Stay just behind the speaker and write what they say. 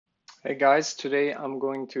Hey guys, today I'm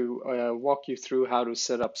going to walk you through how to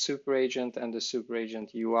set up SuperAgent and the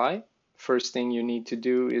SuperAgent UI. First thing you need to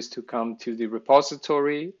do is to come to the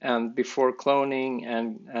repository, and before cloning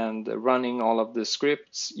and running all of the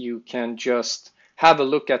scripts, you can just have a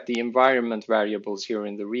look at the environment variables here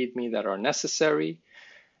in the README that are necessary.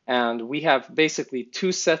 And we have basically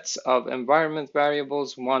two sets of environment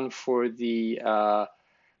variables, one for the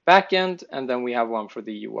backend, and then we have one for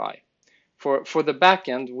the UI. For the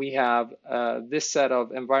backend, we have this set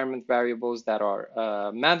of environment variables that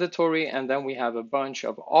are mandatory, and then we have a bunch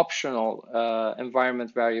of optional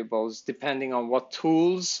environment variables depending on what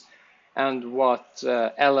tools and what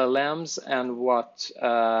LLMs and what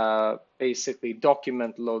basically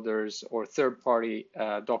document loaders or third-party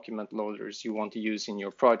document loaders you want to use in your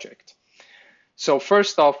project. So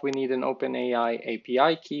first off, we need an OpenAI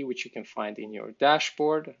API key, which you can find in your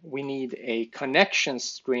dashboard. We need a connection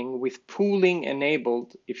string with pooling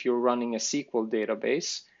enabled if you're running a SQL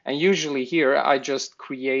database. And usually here, I use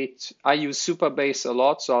Supabase a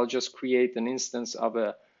lot, so I'll just create an instance of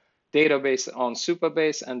a database on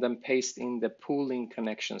Supabase and then paste in the pooling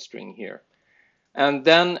connection string here. And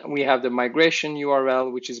then we have the migration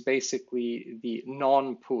URL, which is basically the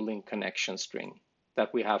non-pooling connection string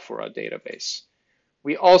that we have for our database.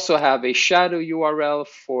 We also have a shadow URL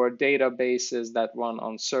for databases that run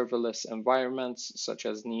on serverless environments, such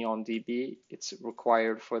as NeonDB. It's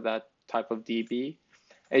required for that type of DB.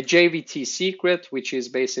 A JVT secret, which is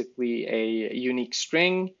basically a unique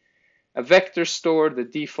string. A vector store, the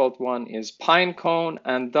default one is Pinecone,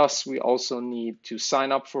 and thus we also need to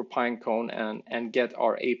sign up for Pinecone and get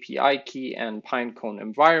our API key and Pinecone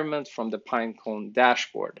environment from the Pinecone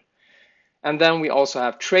dashboard. And then we also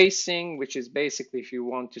have tracing, which is basically if you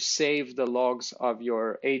want to save the logs of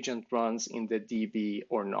your agent runs in the DB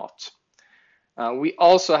or not. We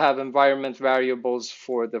also have environment variables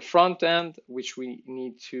for the front end, which we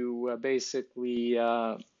need to basically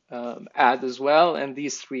add as well. And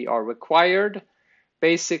these three are required.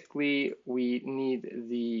 Basically, we need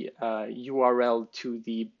the URL to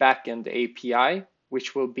the backend API,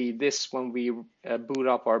 which will be this when we boot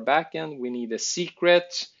up our backend. We need a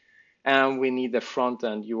secret. And we need the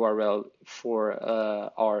front-end URL for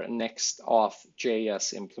our next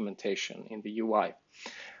auth.js implementation in the UI.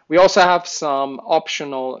 We also have some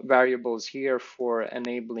optional variables here for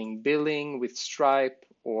enabling billing with Stripe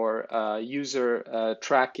or user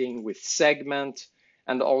tracking with Segment,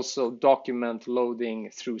 and also document loading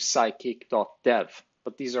through psychic.dev,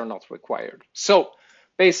 but these are not required. So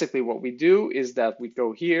basically what we do is that we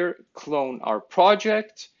go here, clone our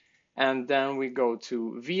project, and then we go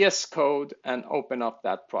to VS Code and open up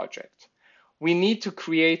that project. We need to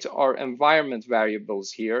create our environment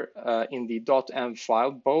variables here in the .env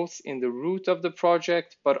file, both in the root of the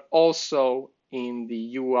project, but also in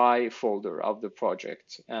the UI folder of the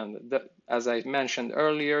project. And as I mentioned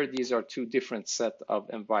earlier, these are two different sets of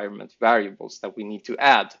environment variables that we need to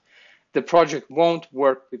add. The project won't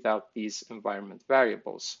work without these environment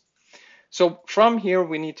variables. So from here,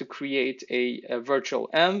 we need to create a virtual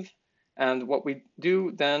env. And what we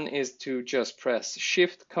do then is to just press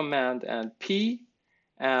Shift, Command, and P.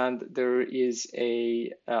 And there is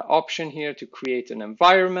a option here to create an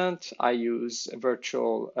environment. I use a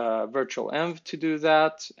virtual env to do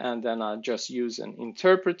that. And then I just use an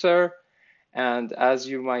interpreter. And as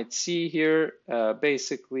you might see here,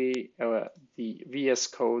 basically the VS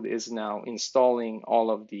Code is now installing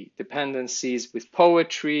all of the dependencies with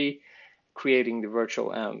poetry, creating the virtual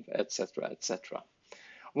env, etc., etc.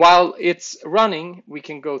 While it's running, we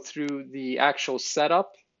can go through the actual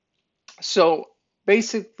setup. So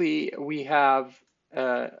basically, we have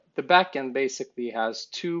the backend basically has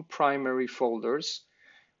two primary folders.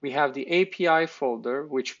 We have the API folder,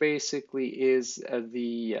 which basically is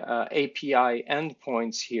the API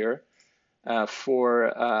endpoints here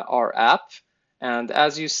for our app. And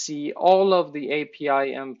as you see, all of the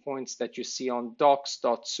API endpoints that you see on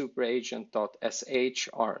docs.superagent.sh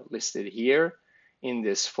are listed here in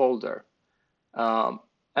this folder.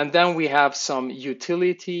 And then we have some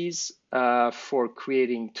utilities for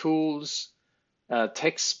creating tools,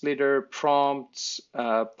 text splitter, prompts,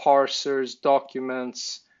 parsers,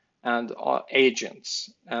 documents, and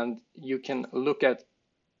agents. And you can look at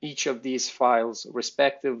each of these files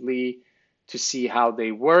respectively to see how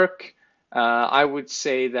they work. I would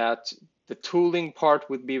say that the tooling part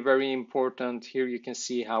would be very important. Here you can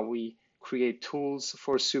see how we create tools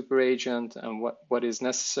for SuperAgent and what is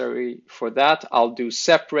necessary for that. I'll do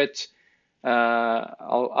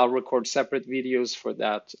I'll record separate videos for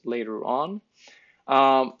that later on.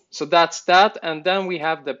 So that's that, and then we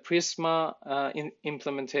have the Prisma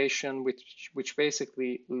implementation, which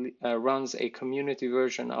basically runs a community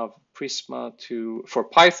version of Prisma for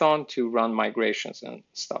Python to run migrations and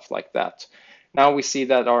stuff like that. Now we see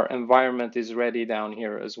that our environment is ready down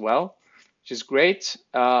here as well, which is great.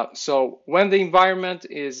 So when the environment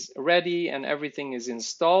is ready and everything is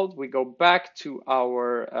installed, we go back to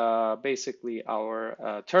our basically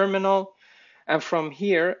our terminal. And from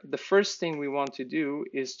here, the first thing we want to do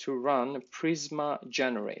is to run Prisma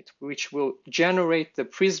generate, which will generate the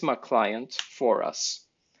Prisma client for us.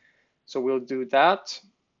 So we'll do that.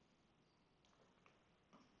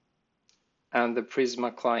 And the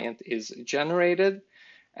Prisma client is generated.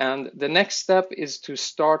 And the next step is to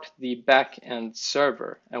start the backend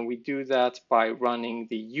server. And we do that by running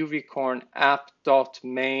the uvicorn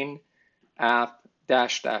app.main app-reload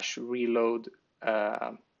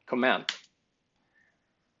command.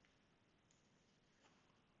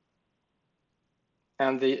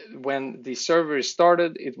 And when the server is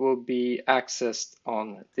started, it will be accessed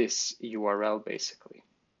on this URL basically.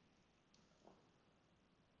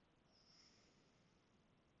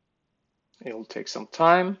 It'll take some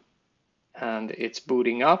time and it's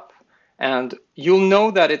booting up. And you'll know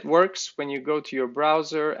that it works when you go to your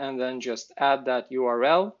browser and then just add that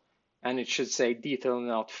URL, and it should say detail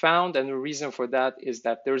not found. And the reason for that is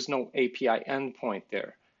that there's no API endpoint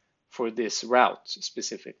there for this route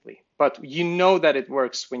specifically. But you know that it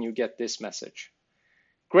works when you get this message.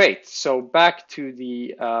 Great. So back to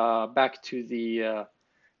the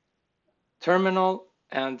terminal,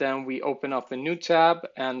 and then we open up a new tab,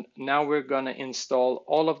 and now we're going to install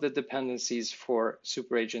all of the dependencies for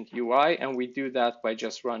SuperAgent UI, and we do that by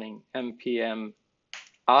just running npm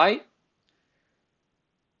I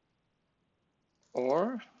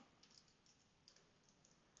or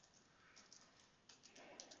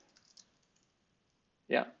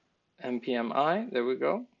npm I, there we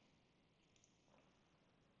go.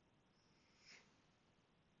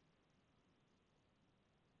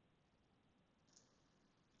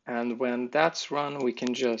 And when that's run, we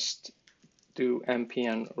can just do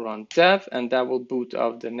npm run dev, and that will boot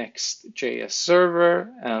up the Next.js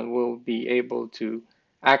server, and we'll be able to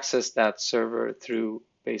access that server through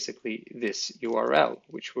basically this URL,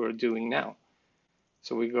 which we're doing now.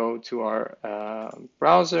 So we go to our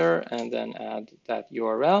browser and then add that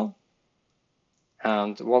URL.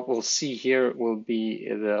 And what we'll see here will be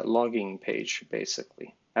the logging page,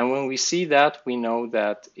 basically. And when we see that, we know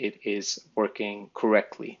that it is working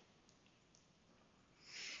correctly.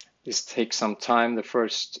 This takes some time, the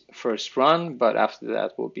first run, but after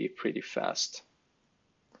that will be pretty fast.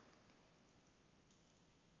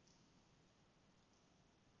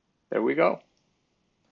 There we go.